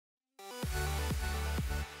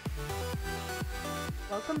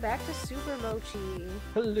Welcome back to Super Mochi.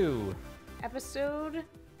 Hello. Episode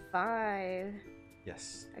 5.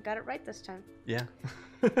 Yes. I got it right this time. Yeah.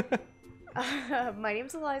 My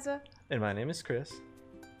name's Eliza. And my name is Chris.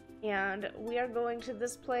 And we are going to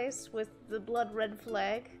this place with the blood red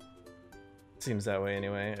flag. Seems that way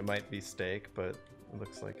anyway. It might be steak, but it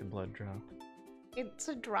looks like a blood drop. It's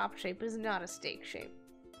a drop shape, it's not a steak shape.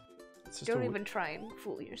 It's just Don't even try and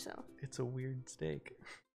fool yourself. It's a weird steak.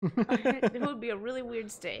 It would be a really weird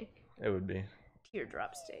steak. It would be.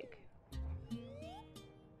 Teardrop steak.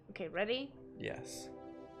 Okay, ready? Yes.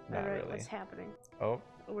 Not Alright, really. what's happening? Oh,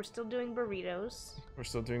 We're still doing burritos. we're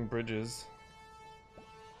still doing bridges.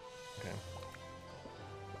 Okay.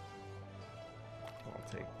 I'll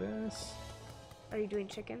take this. Are you doing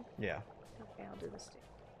chicken? Yeah. Okay, I'll do the steak.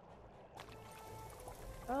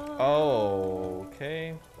 Oh,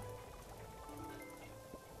 okay.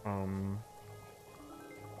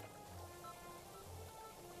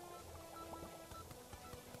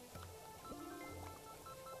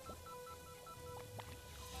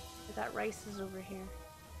 I got rices over here.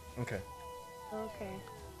 Okay. Okay,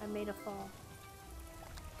 I made a fall.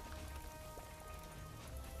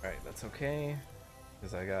 Alright, that's okay.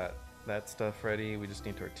 Because I got that stuff ready. We just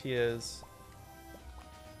need tortillas.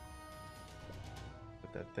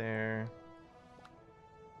 Put that there.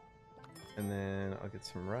 And then I'll get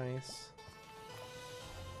some rice.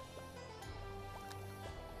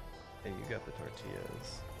 Hey, you got the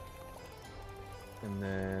tortillas. And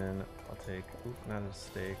then I'll take, oop, not a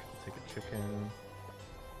steak, I'll take a chicken.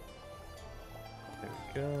 There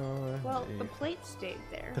we go. Well, the plate stayed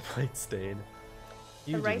there. The plate stayed.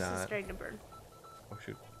 You The did rice not. is starting to burn. Oh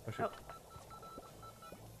shoot, oh shoot. Oh.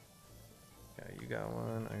 Okay, you got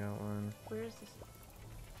one, I got one. Where is this?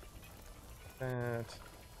 That.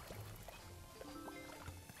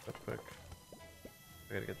 Real quick.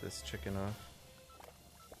 I gotta get this chicken off.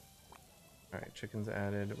 Alright, chicken's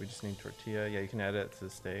added. We just need tortilla. Yeah, you can add it to the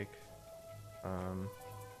steak. Alright.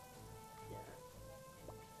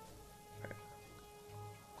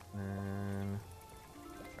 And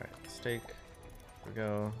alright, steak. Here we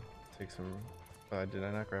go. Take some. Did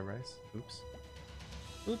I not grab rice? Oops.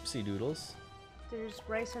 Oopsie doodles. There's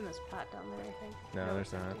rice in this pot down there, I think. No, there's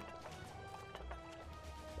it's not. empty.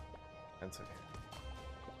 That's okay.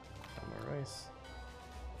 Some more rice.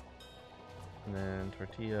 And then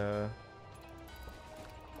tortilla.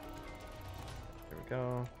 There we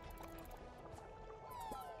go.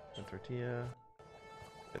 And tortilla.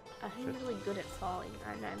 Shit, I'm shit. really good at falling,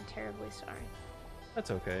 and I'm terribly sorry.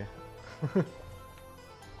 That's okay.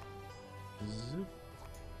 Zoop.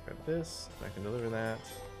 Grab this. I can deliver that.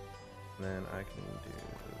 And then I can do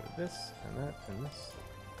this and that and this.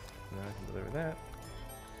 And then I can deliver that.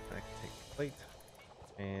 And I can take the plate.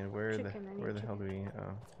 And where Chicken, I need the hell do chicken. we?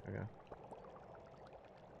 Oh, there we go.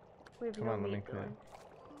 We have Come no on, let me meat clean going. it.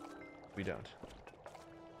 We don't.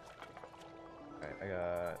 Alright, I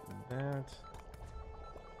got that.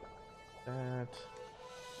 That.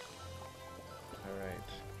 Alright.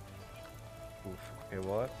 Oof. Okay,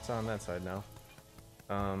 well it's on that side now.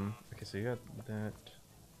 Okay, so you got that.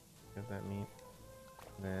 You got that meat.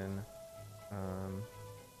 And then,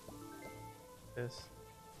 this.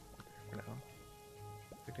 For now.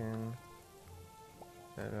 Chicken.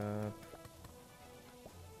 Set up.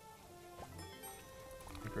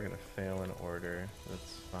 I think we're gonna fail in order.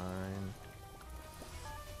 That's fine.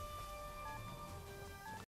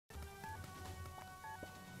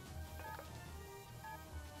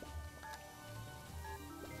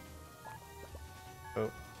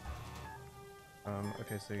 Oh.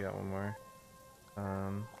 Okay, so you got one more.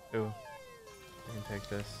 Ooh. I can take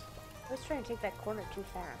this. I was trying to take that corner too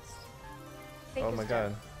fast. Steak Oh is my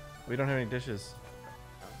done. god. We don't have any dishes.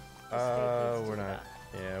 The steak needs to We're be not.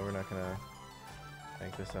 done. Yeah, we're not gonna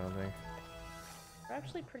make this, I don't think. We're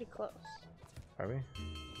actually pretty close. Are we?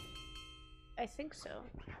 I think so.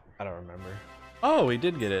 I don't remember. Oh, we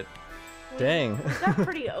did get it. We Dang. got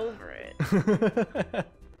pretty over it.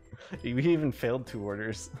 We even failed 2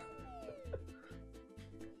 orders.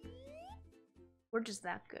 We're just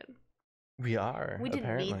that good. We are. We didn't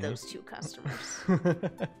apparently. need those 2 customers.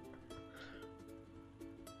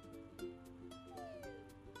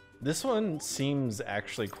 This one seems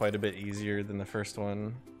actually quite a bit easier than the first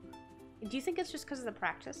one. Do you think it's just because of the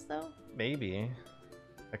practice, though? Maybe.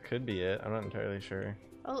 That could be it. I'm not entirely sure.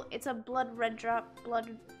 Oh, it's a blood red drop,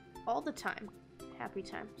 blood all the time. Happy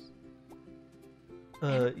times.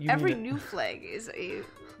 Every new flag is a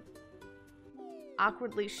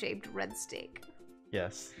awkwardly shaped red steak.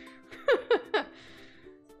 Yes. We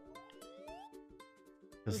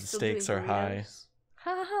Because the still stakes doing are high. burritos?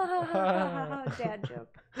 Ha ha ha ha ha ha, dad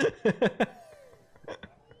joke.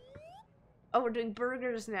 Oh, we're doing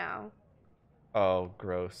burgers now. Oh,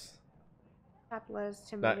 gross. Chopped lettuce,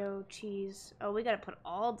 tomato, cheese. Oh, we gotta put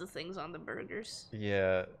all the things on the burgers.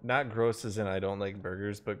 Yeah, not gross as in I don't like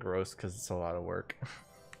burgers, but gross because it's a lot of work.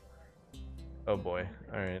 Oh boy.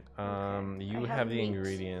 All right. Okay. You I have the meat.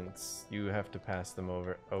 ingredients. You have to pass them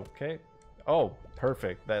over. Okay. Oh,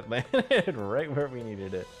 perfect. That landed right where we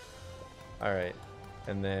needed it. All right.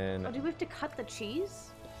 And then Oh, do we have to cut the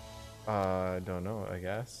cheese? don't know, I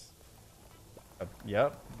guess.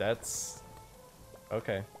 Yep, that's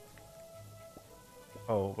okay.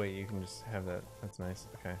 Oh, wait, you can just have that. That's nice.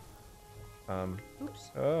 Okay.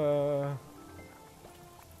 Oops.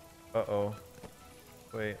 Uh-oh.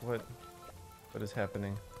 Wait, what is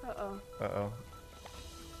happening? Uh-oh. Uh-oh.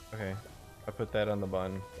 Okay. I put that on the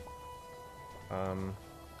bun. Okay,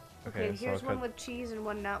 Okay, so here's I'll one cut... with cheese and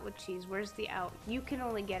one not with cheese. Where's the out? You can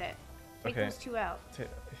only get it. Take Okay. those two out.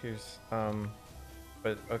 Here's,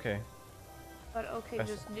 but okay. But okay,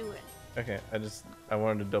 just do it. Okay, I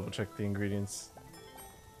wanted to double check the ingredients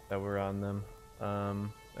that were on them.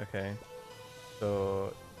 Okay.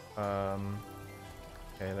 So, okay,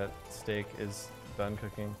 that steak is done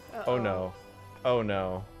cooking. Uh-oh. Oh no. Oh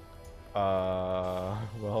no.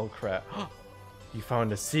 Well, crap. You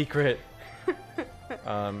found a secret!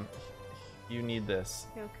 You need this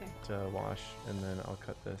Okay. to wash, and then I'll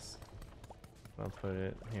cut this. I'll put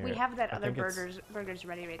it here. We have that I other think it's... burgers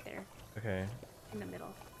ready right there. Okay. In the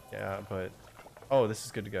middle. Yeah, but... Oh, this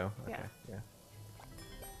is good to go. Okay, Yeah.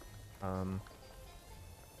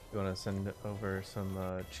 You want to send over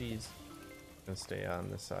some cheese? And stay on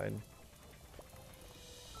this side.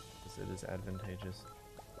 Because it is advantageous.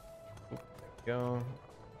 Oop, there we go.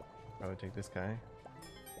 I would take this guy.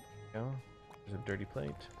 There we go. There's a dirty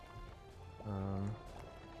plate.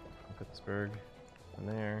 I'll put this burg in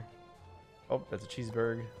there. Oh, that's a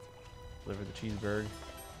cheeseburg. Deliver the cheeseburg.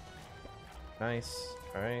 Nice.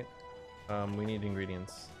 Alright. We need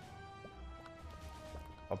ingredients.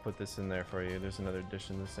 I'll put this in there for you. There's another dish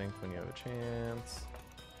in the sink when you have a chance.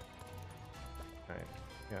 Alright.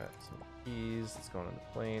 Got some cheese. It's going on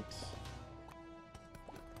the plate.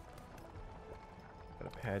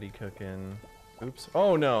 Got a patty cooking. Oops.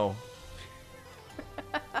 Oh no!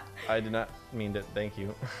 I did not mean to. Thank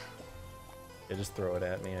you. Yeah, just throw it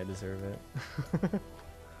at me. I deserve it.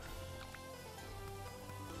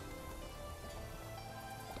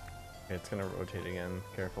 Okay, it's gonna rotate again.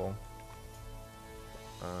 Careful.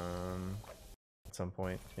 At some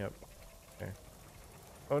point. Yep. Okay.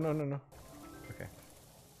 Oh no no no. Okay.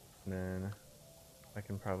 And then I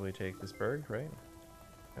can probably take this burg, right?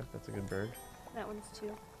 Yep, that's a good burg. That one's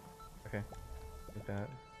two. Okay. Like that.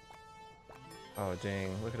 Oh dang!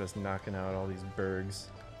 Look at us knocking out all these burgs.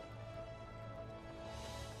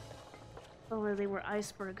 Or they were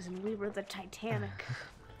icebergs and we were the Titanic.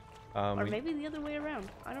 Or maybe the other way around.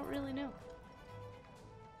 I don't really know.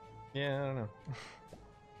 Yeah, I don't know.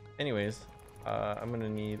 Anyways, I'm gonna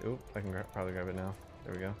need... Oh, I can probably grab it now.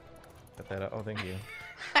 There we go. Cut that out. Oh, thank you.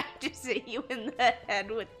 I just hit you in the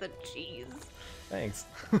head with the cheese. Thanks.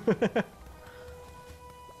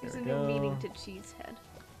 There's a new meaning to cheese head.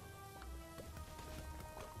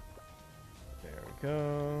 There we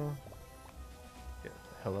go. Yeah,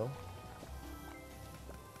 hello.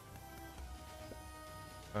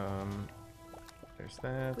 There's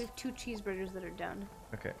that. We have 2 cheeseburgers that are done.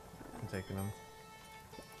 Okay, I'm taking them.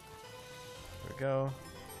 There we go.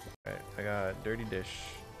 Alright, I got dirty dish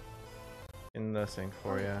in the sink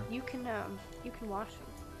for you. You can wash them.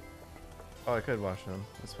 Oh, I could wash them,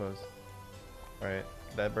 I suppose. Alright,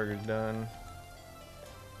 that burger's done.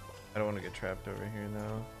 I don't want to get trapped over here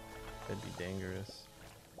though. That'd be dangerous.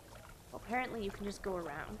 Well, apparently you can just go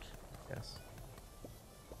around. Yes.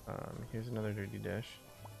 Here's another dirty dish.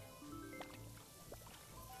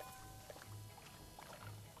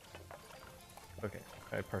 Okay,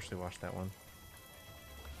 I partially washed that one.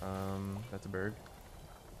 That's a bird.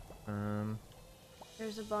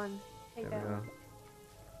 There's a bun. Take There that we go. one.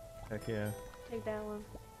 Heck yeah. Take that one.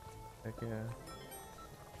 Heck yeah.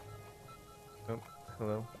 Oh,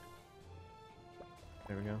 hello.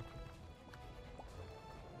 There we go.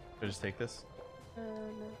 Should I just take this? No,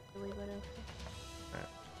 really, but okay. Alright.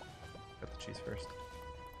 Got the cheese first.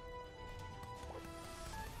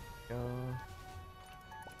 Go.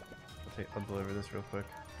 I'll deliver this real quick.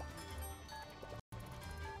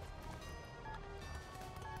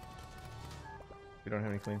 We don't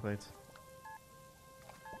have any clean plates.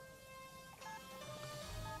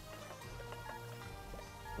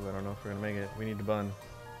 Ooh, I don't know if we're gonna make it. We need the bun.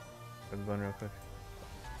 Grab the bun real quick.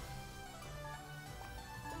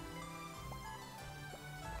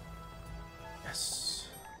 Yes.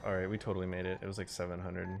 All right, we totally made it. It was like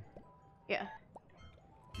 700. Yeah.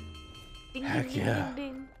 Ding, Heck ding, ding, yeah.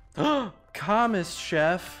 ding, ding. Kamis,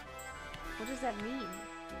 chef. What does that mean?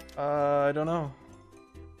 I don't know.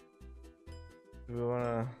 Do we want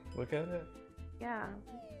to look at it? Yeah.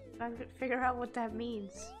 Trying to figure out what that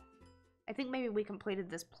means. I think maybe we completed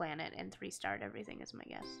this planet and 3-starred everything is my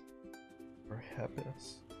guess.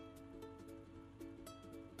 Perhaps.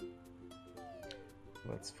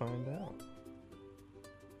 Let's find out.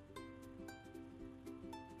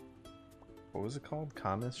 What was it called?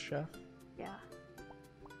 Kamis, chef? Yeah.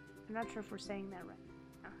 I'm not sure if we're saying that right.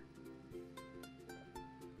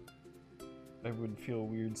 I would feel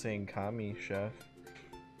weird saying Kami, chef.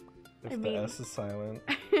 If I the mean... S is silent.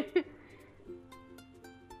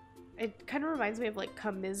 It kind of reminds me of like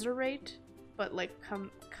commiserate, but like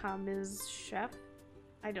commis chef.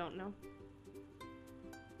 I don't know.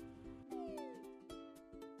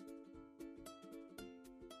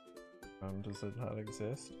 Does it not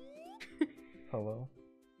exist? Hello?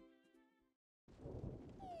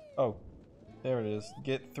 Oh, there it is.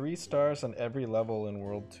 Get 3 stars on every level in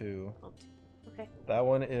World 2. Okay. That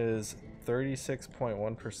one is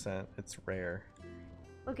 36.1%. It's rare.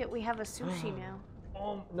 Look at, we have a sushi now.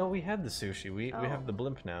 Oh, no, we had the sushi. We have the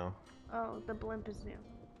blimp now. Oh, the blimp is new.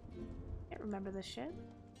 Can't remember this shit.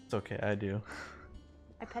 It's okay, I do.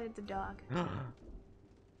 I petted the dog. Damn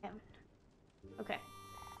it. Okay.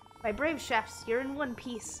 My brave chefs, you're in one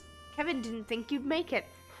piece. Kevin didn't think you'd make it.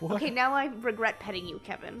 What? Okay, now I regret petting you,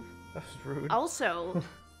 Kevin. That's rude. Also,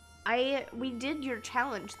 we did your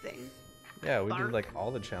challenge thing. Yeah, we did like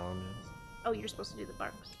all the challenges. Oh, you're supposed to do the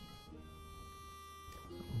barks.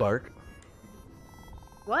 Bark?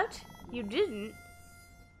 What? You didn't?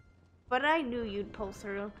 But I knew you'd pull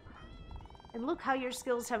through. And look how your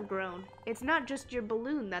skills have grown. It's not just your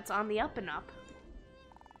balloon that's on the up and up.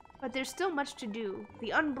 But there's still much to do.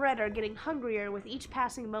 The unbred are getting hungrier with each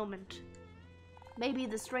passing moment. Maybe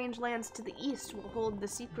the strange lands to the east will hold the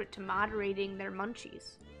secret to moderating their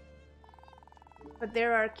munchies. But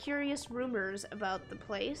there are curious rumors about the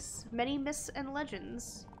place, many myths and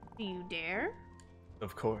legends. Do you dare?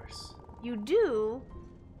 Of course. You do?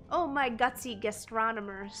 Oh, my gutsy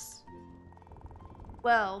gastronomers.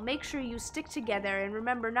 Well, make sure you stick together and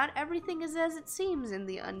remember not everything is as it seems in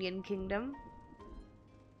the Onion Kingdom.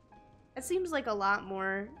 It seems like a lot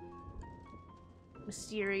more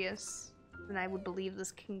mysterious than I would believe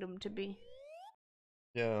this kingdom to be.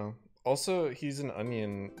 Yeah. Also, he's an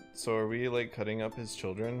onion, so are we like cutting up his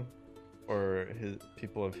children? Or his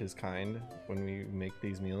people of his kind when we make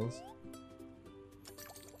these meals?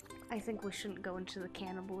 I think we shouldn't go into the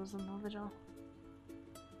cannibalism of it all.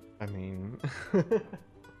 I mean...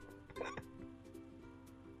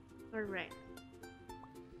 Alright.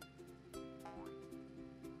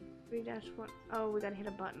 3-1. Oh, we gotta hit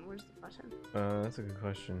a button. Where's the button? That's a good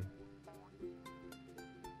question.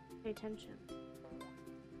 Pay attention.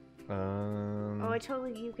 Oh,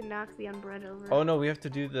 you can knock the unbred over. Oh no, we have to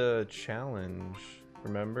do the challenge.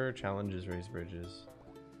 Remember? Challenges raise bridges.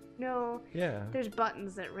 No. Yeah. There's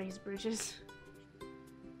buttons that raise bridges.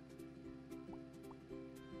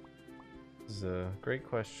 This is a great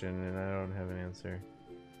question, and I don't have an answer.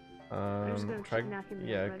 I'm just gonna try knocking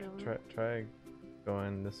the unbred over. Try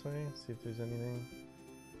going this way. See if there's anything.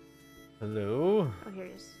 Hello? Oh, here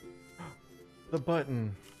it is. The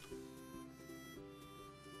button.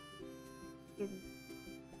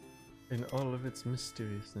 In all of its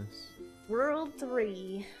mysteriousness. World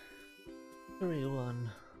 3. 3-1.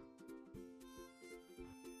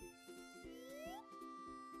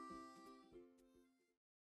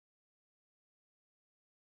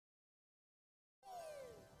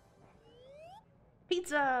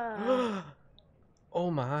 Pizza!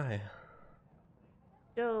 Oh my.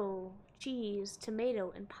 Dough, cheese,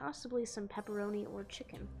 tomato, and possibly some pepperoni or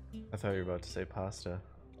chicken. I thought you were about to say pasta.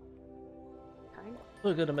 Kind.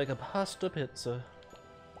 We're gonna make a pasta pizza.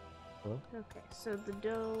 Hello? Okay, so the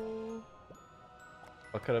dough...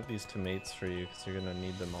 I'll cut up these tomatoes for you because you're gonna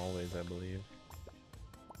need them always, I believe.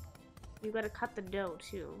 You gotta cut the dough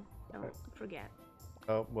too. Don't forget.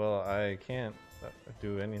 Oh, well, I can't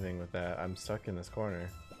do anything with that. I'm stuck in this corner.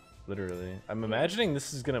 Literally. I'm imagining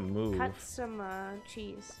this is gonna move. Cut some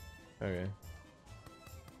cheese. Okay.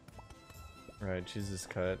 Right, cheese is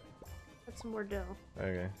cut. Cut some more dough.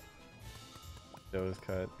 Okay. Dough is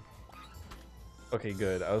cut. Okay,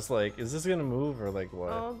 good. I was like, is this gonna move or like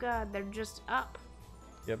what? Oh god, they're just up.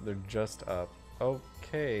 Yep, they're just up.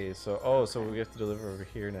 Okay, so so we have to deliver over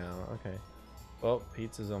here now. Okay. Well,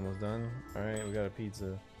 pizza's almost done. All right, we got a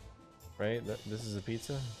pizza. Right? This is a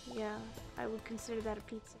pizza? Yeah, I would consider that a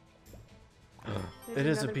pizza. It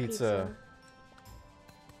is a pizza.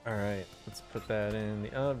 Alright, let's put that in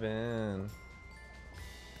the oven.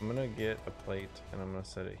 I'm gonna get a plate and I'm gonna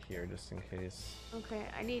set it here just in case. Okay,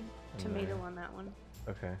 I need tomato on that one.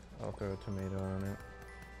 Okay, I'll throw a tomato on it.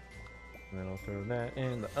 And then I'll throw that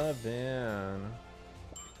in the oven.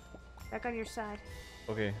 Back on your side.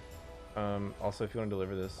 Okay. Also, if you want to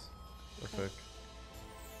deliver this real quick,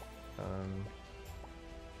 I'll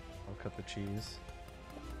cut the cheese.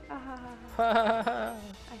 I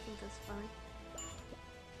think that's fine.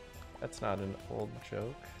 That's not an old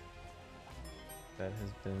joke. That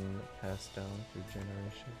has been passed down through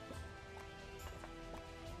generation.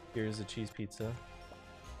 Here's a cheese pizza.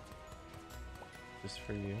 Just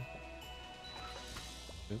for you.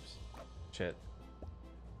 Oops. Shit.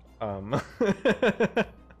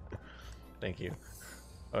 Thank you.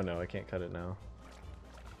 Oh no, I can't cut it now.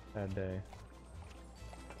 Bad day.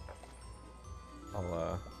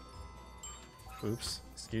 I'll, oops.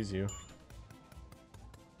 Excuse you.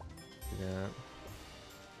 Do that.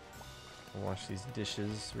 I'll wash these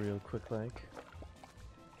dishes real quick like.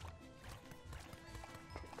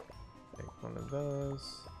 Take one of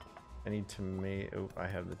those. I need tomato. Oh, I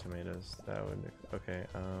have the tomatoes. That would. Okay.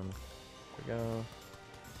 Here we go.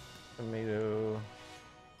 Tomato.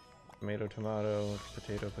 Tomato, tomato.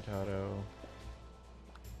 Potato, potato.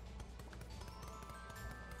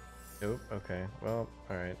 Nope. Okay. Well.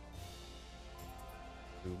 All right.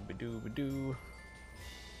 Dooby dooby doo.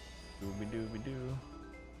 Dooby dooby doo.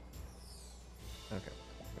 Okay.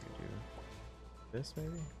 We can do this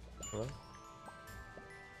maybe. Hello.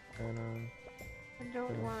 And I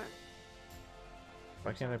don't want.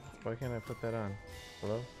 Why can't I put that on?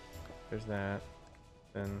 Hello? There's that.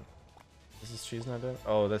 Then is this cheese not done?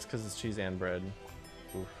 Oh, that's because it's cheese and bread.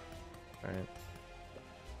 Oof. Alright.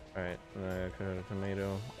 Alright, and I cut out a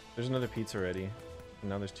tomato. There's another pizza ready. And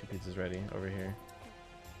now there's 2 pizzas ready over here.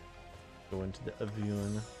 Go into the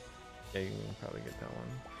oven. Yeah, you can probably get that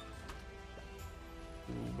one.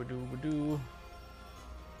 Dooba-dooba-doo.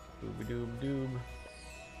 Dooba-dooba-doob.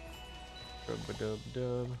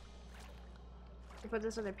 Dub-a-dub-dub. Put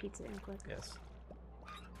this other pizza in quick. Yes.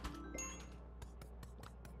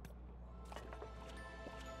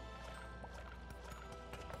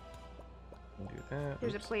 Do that.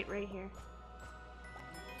 There's Oops. a plate right here.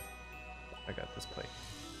 I got this plate.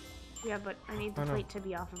 Yeah, but I need the plate to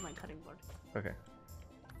be off of my cutting board. Okay.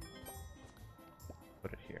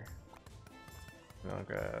 Put it here. And I'll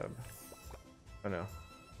grab. Oh no.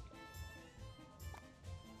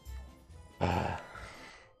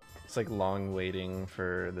 It's like long waiting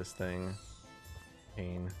for this thing.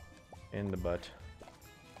 Pain in the butt.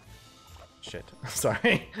 Shit.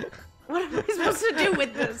 Sorry. What am I supposed to do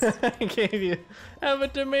with this? I gave you. Have a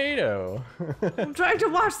tomato. I'm trying to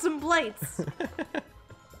wash some plates.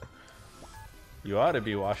 You ought to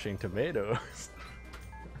be washing tomatoes.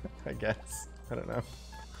 I guess. I don't know.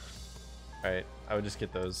 Alright, I would just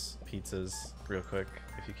get those pizzas real quick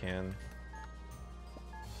if you can.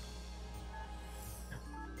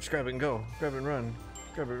 Just grab it and go. Grab it and run.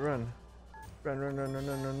 Grab it, run. Run, run, run, run,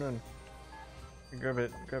 run, run, run. Grab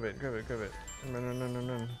it, grab it, grab it, grab it. Run, run, run, run,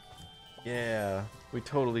 run. Yeah, we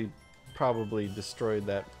totally probably destroyed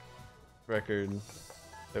that record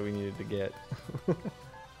that we needed to get.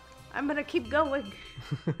 I'm gonna keep going.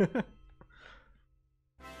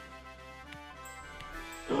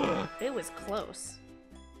 It was close.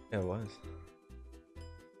 It was.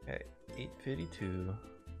 Okay, 8:52.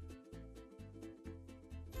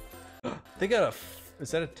 They got a.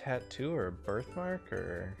 Is that a tattoo or a birthmark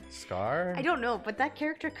or scar? I don't know, but that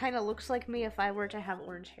character kind of looks like me if I were to have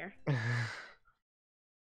orange hair.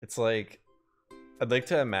 It's like, I'd like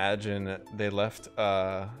to imagine they left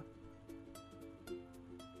like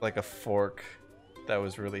a fork that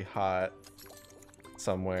was really hot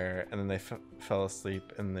somewhere, and then they fell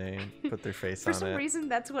asleep and they put their face on it. For some reason,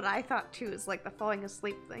 that's what I thought too, is like the falling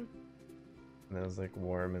asleep thing. And it was like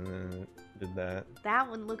warm, and then it did that. That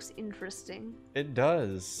one looks interesting. It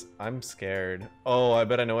does. I'm scared. Oh, I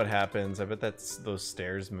bet I know what happens. I bet that's those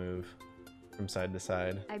stairs move from side to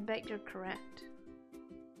side. I bet you're correct.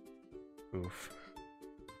 Oof.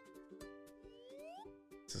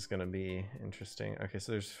 This is gonna be interesting. Okay,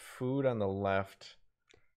 so there's food on the left,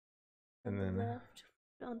 and then Left,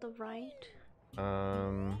 on the right.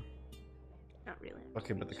 Not really.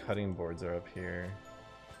 Okay, but the cutting boards are up here.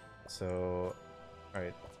 So, all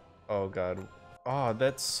right. Oh god. Oh,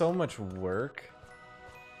 that's so much work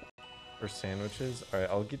for sandwiches. All right,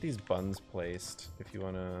 I'll get these buns placed if you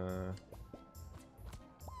wanna.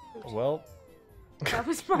 Well. That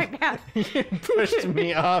was my bad. You pushed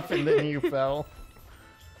me off and then you fell.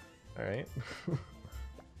 All right.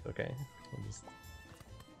 Okay. We'll just...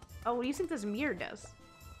 Oh, what do you think this mirror does?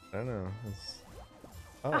 I don't know.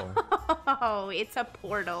 Oh. Oh, it's a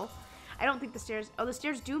portal. I don't think the stairs... Oh, the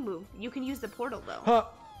stairs do move. You can use the portal, though. Huh.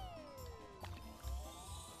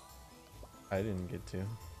 I didn't get to.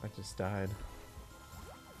 I just died.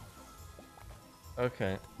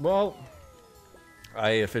 Okay. Well, I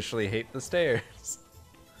officially hate the stairs.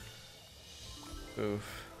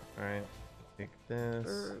 Oof. Alright. Take this.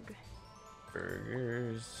 Berg.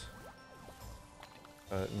 Burgers.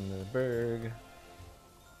 Button the burg.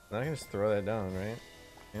 Now I can just throw that down, right?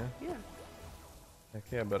 Yeah? Yeah. Heck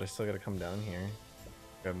yeah, but I still gotta come down here.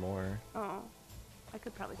 Got more. Oh. I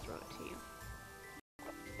could probably throw it to you.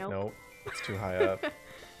 Nope. Nope. It's too high up. There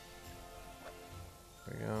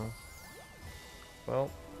we go.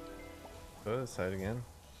 Well, go to this side again.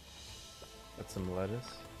 Got some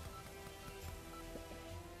lettuce.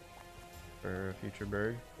 For a future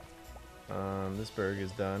burg. This burg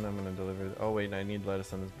is done. I'm gonna deliver. Oh wait, I need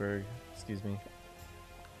lettuce on this burg. Excuse me.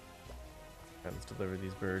 Let's deliver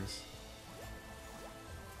these burgs.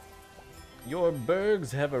 Your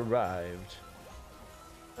burgs have arrived.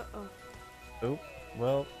 Uh-oh. Oh,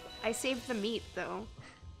 well. I saved the meat, though.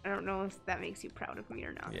 I don't know if that makes you proud of me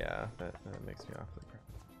or not. Yeah, that makes me awfully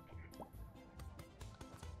proud.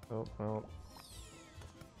 Oh, well.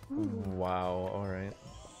 Ooh. Wow, alright.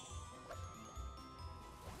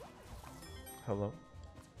 Hello.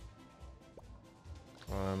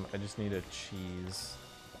 I just need a cheese.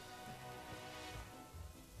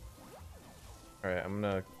 Alright, I'm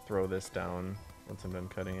gonna throw this down once I'm done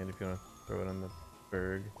cutting it, if you wanna throw it on the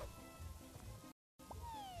burg.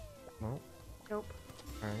 No? Nope.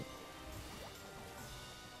 Alright.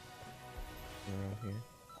 Around here.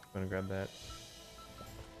 I'm gonna grab that.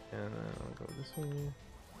 And then I'll go this way.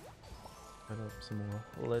 Cut up some more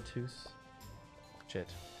lettuce. Shit.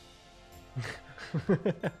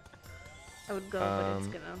 I would go, but it's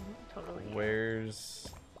gonna totally... Where's...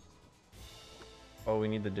 Oh, we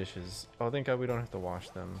need the dishes. Oh, thank God we don't have to wash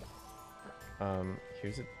them.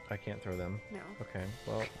 Here's it. I can't throw them. No. Okay,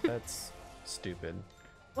 well, that's stupid.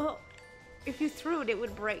 Well, if you threw it, it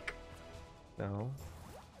would break. No.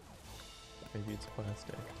 Maybe it's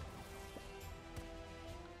plastic.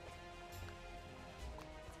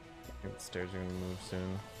 I think the stairs are gonna move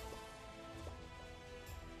soon.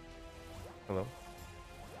 Hello?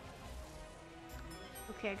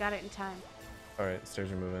 Okay, I got it in time. Alright,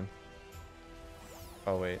 stairs are moving.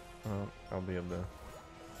 Oh wait, I'll be able to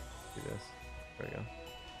do this. There we go.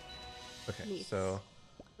 Okay, Meats. so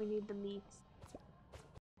We need the meats.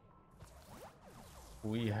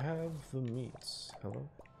 we have the meats. Hello?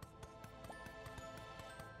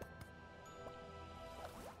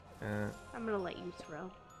 I'm gonna let you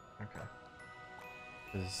throw. Okay.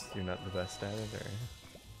 Because you're not the best at it, or?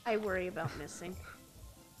 I worry about missing.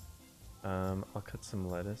 I'll cut some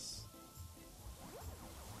lettuce.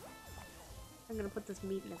 I'm gonna put this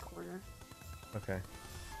meat in a corner. Okay.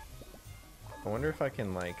 I wonder if I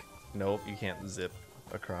can, like... Nope, you can't zip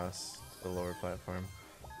across the lower platform.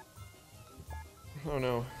 Oh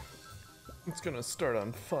no. It's gonna start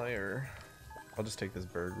on fire. I'll just take this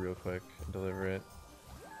bird real quick and deliver it.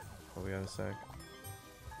 Oh, we got a sec.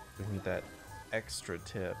 We need that extra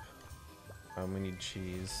tip. We need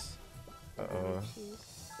cheese. Uh-oh.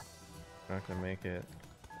 We're not gonna make it.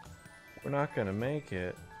 We're not gonna make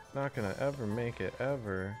it. Not gonna ever make it,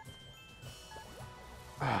 ever.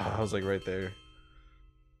 I was like right there.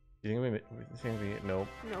 You think we nope.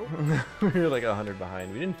 Nope. We were like 100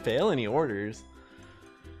 behind. We didn't fail any orders.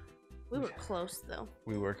 We were close, though.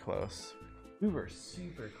 We were close. We were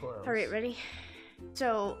super close. Alright, ready?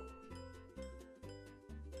 So...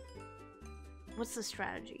 what's the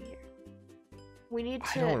strategy here? We need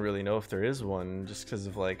to... I don't really know if there is one, just because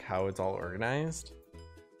of like how it's all organized.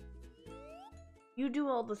 You do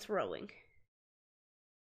all the throwing.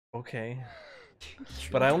 Okay.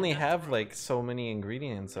 But I only have like so many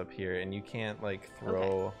ingredients up here, and you can't like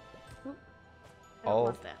throw... Okay. I don't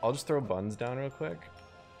want that. I'll just throw buns down real quick.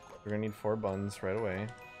 We're gonna need 4 buns right away.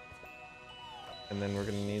 And then we're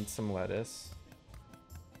gonna need some lettuce.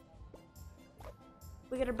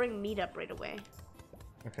 We gotta bring meat up right away.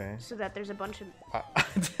 Okay. So that there's a bunch of...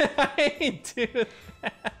 I ain't do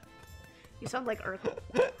that. You sound like Urkel.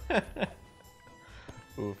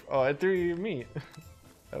 Oof. Oh, I threw you meat.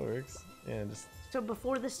 That works. Yeah, just... So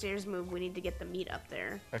before the stairs move, we need to get the meat up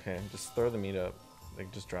there. Okay, just throw the meat up.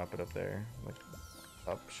 Like, just drop it up there. Like,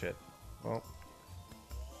 up, shit. Well.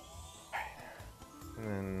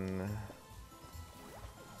 And then...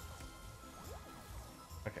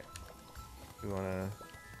 Okay. We wanna...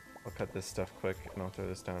 I'll cut this stuff quick, and I'll throw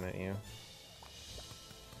this down at you.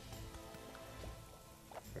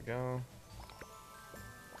 There we go.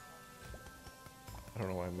 I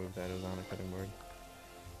don't know why I moved that. It was on a cutting board.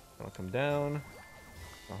 I'll come down.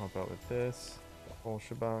 I'll help out with this. The whole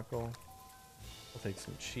shabackle. I'll take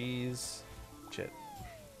some cheese. Shit.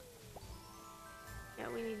 Yeah,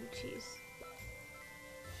 we need cheese.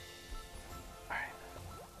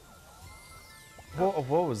 Alright.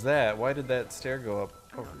 What was that? Why did that stair go up?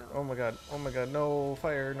 I don't know. Oh my god. Oh my god. No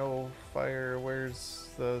fire. No fire. Where's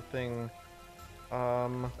the thing?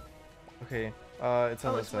 Okay. It's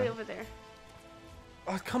on this it's side. way over there.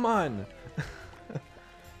 Oh, come on!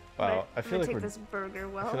 Wow, I I'm feel gonna like take we're this burger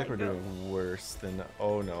while I feel like we're go. doing worse than.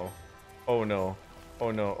 Oh no! Oh no! Oh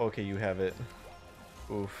no! Okay, you have it.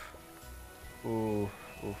 Oof! Oof!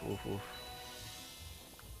 Oof! Oof! Oof!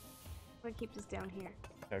 I'm gonna keep this down here.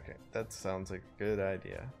 Okay, that sounds like a good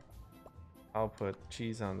idea. I'll put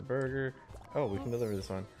cheese on the burger. Oh, we can deliver this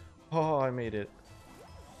one. Oh, I made it.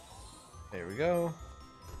 There we go.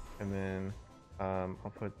 And then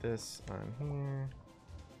I'll put this on here.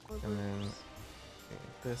 And then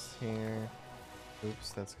this here. Oops,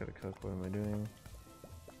 that's gotta cook. What am I doing?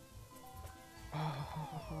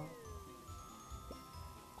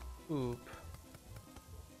 Oop.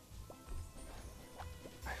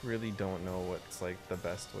 I really don't know what's like the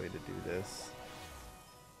best way to do this.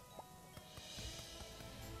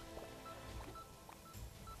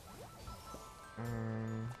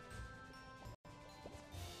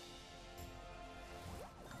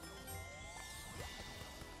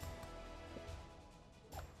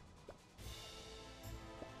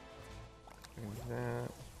 That.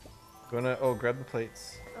 Grab the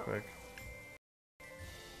plates quick.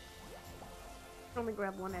 Only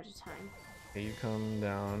grab one at a time. Okay, you come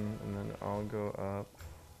down and then I'll go up.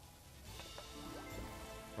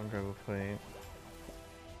 I'll grab a plate.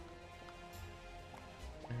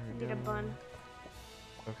 There we Need a go. bun.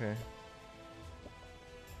 Okay.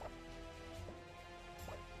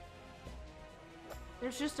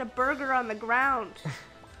 There's just a burger on the ground.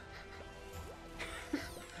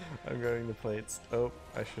 I'm grabbing the plates. Oh,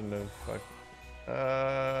 I shouldn't have fucked.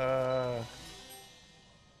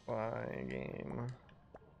 Why game?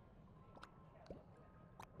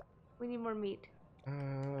 We need more meat.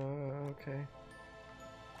 Okay.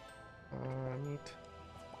 Meat.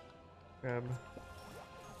 Grab.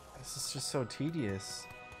 This is just so tedious.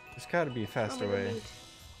 There's gotta be a faster Only the way. meat.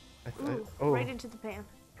 Ooh, Oh, right into the pan.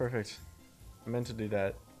 perfect. I meant to do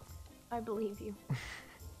that. I believe you.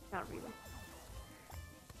 Not really.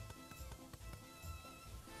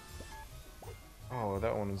 Oh,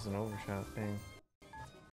 that one was an overshot thing.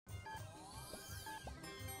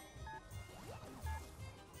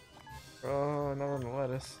 Oh, not on the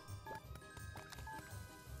lettuce.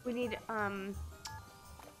 We need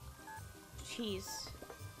cheese.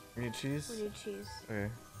 You need cheese? We need cheese. Okay.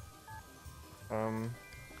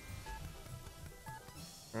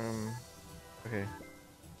 Okay.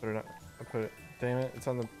 Put it on. I put it. Damn it! It's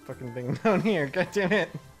on the fucking thing down here. God damn it!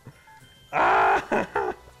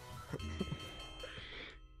 Ah!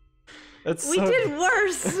 That's We did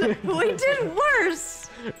worse. We did worse.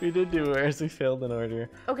 We did do worse. We failed an order.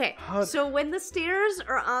 Okay, so when the stairs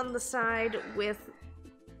are on the side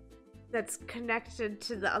that's connected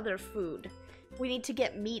to the other food, we need to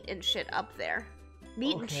get meat and shit up there.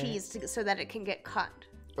 Meat and cheese so that it can get cut.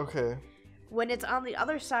 Okay. When it's on the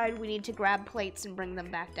other side, we need to grab plates and bring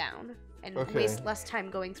them back down. And waste less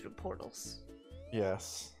time going through portals.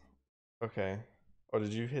 Yes. Okay. Oh,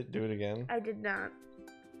 did you do it again? I did not.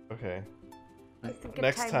 Okay. I think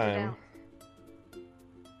Next time.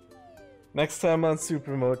 Next time on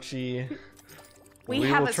Super Mochi, we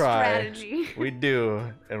have will a try. strategy. We do,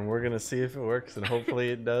 and we're gonna see if it works, and hopefully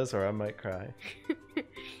it does, or I might cry.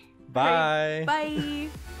 Bye. Bye.